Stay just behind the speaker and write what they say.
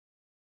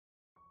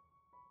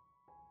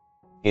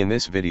In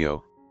this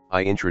video,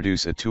 I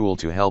introduce a tool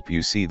to help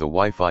you see the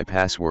Wi-Fi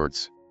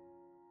passwords.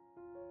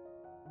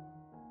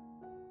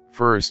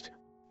 First,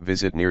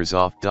 visit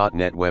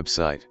nearsoft.net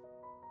website.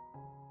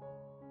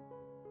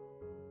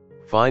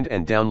 Find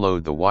and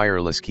download the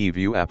Wireless Key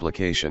View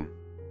application.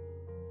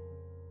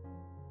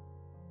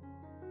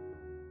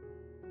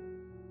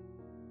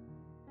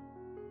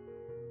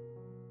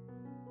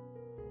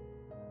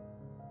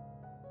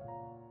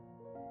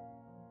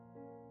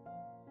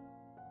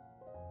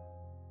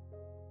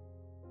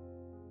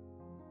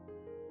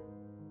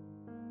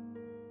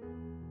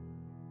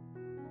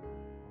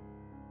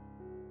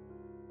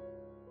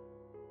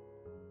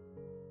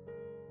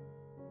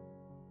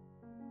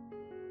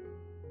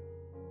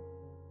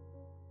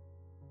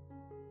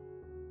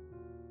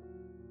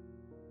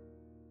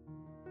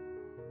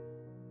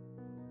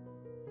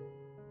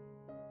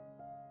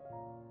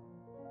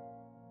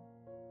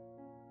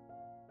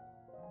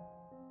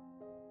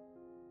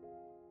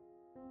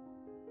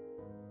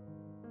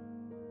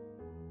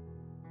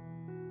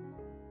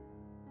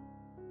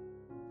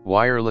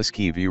 Wireless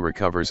Key View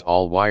recovers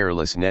all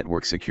wireless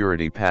network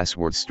security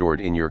passwords stored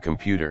in your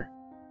computer.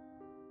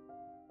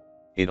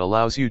 It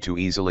allows you to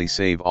easily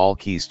save all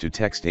keys to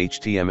text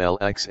HTML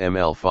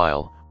XML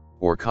file,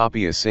 or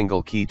copy a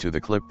single key to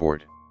the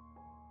clipboard.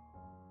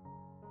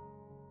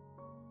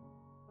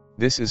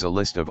 This is a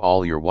list of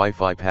all your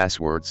Wi-Fi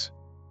passwords.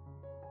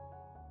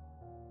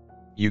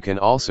 You can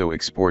also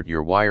export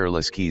your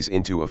wireless keys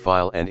into a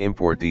file and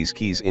import these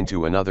keys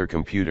into another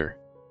computer.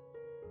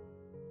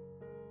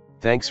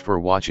 Thanks for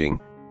watching.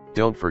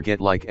 Don't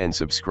forget like and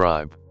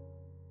subscribe.